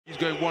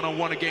going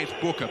one-on-one against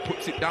Booker.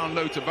 Puts it down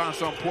low to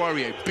Vincent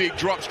Poirier. Big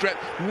drop step.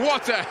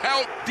 What a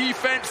help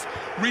defense.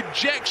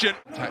 Rejection.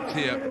 Attacked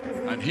here.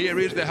 And here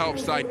is the help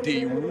side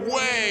D.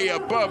 Way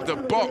above the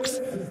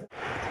box.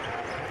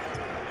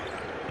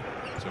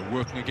 So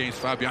working against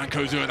Fabian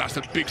Kozur. That's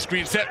a big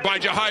screen set by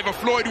Jehyve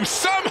Floyd, who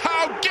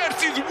somehow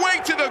gets his way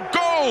to the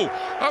goal.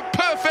 A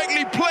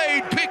perfectly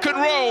played pick and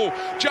roll.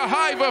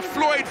 Jehyve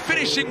Floyd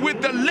finishing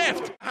with the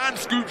left hand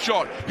scoop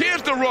shot.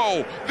 Here's the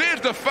roll.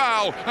 There's the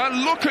foul.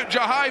 And look at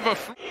Jehyve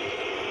Floyd.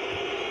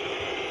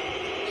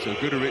 So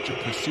Guderic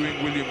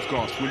pursuing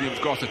Williams-Goss.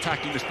 Williams-Goss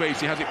attacking the space.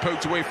 He has it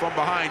poked away from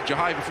behind.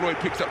 Jehyve Floyd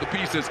picks up the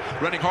pieces.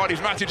 Running hard is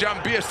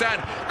Matijam Birsan.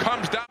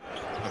 Comes down.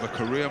 Of a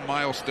career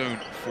milestone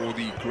for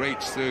the great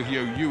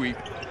Sergio Jehyve.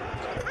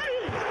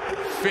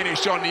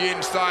 Finish on the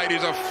inside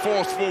is a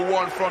forceful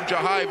one from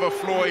Jehyve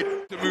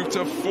Floyd to move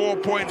to 4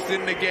 points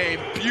in the game.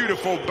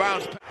 Beautiful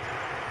bounce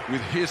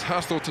with his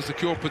hustle to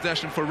secure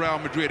possession for Real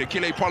Madrid.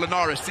 Achille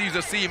Polinares sees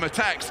a seam,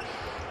 attacks,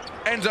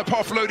 ends up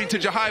offloading to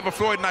Jehyve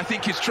Floyd, and I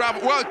think his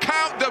travel, well,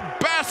 count the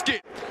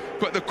basket,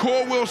 but the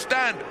core will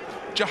stand.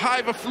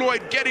 Jehyve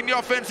Floyd getting the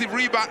offensive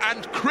rebound,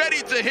 and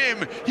credit to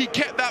him, he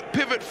kept that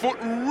pivot foot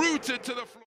rooted to the floor.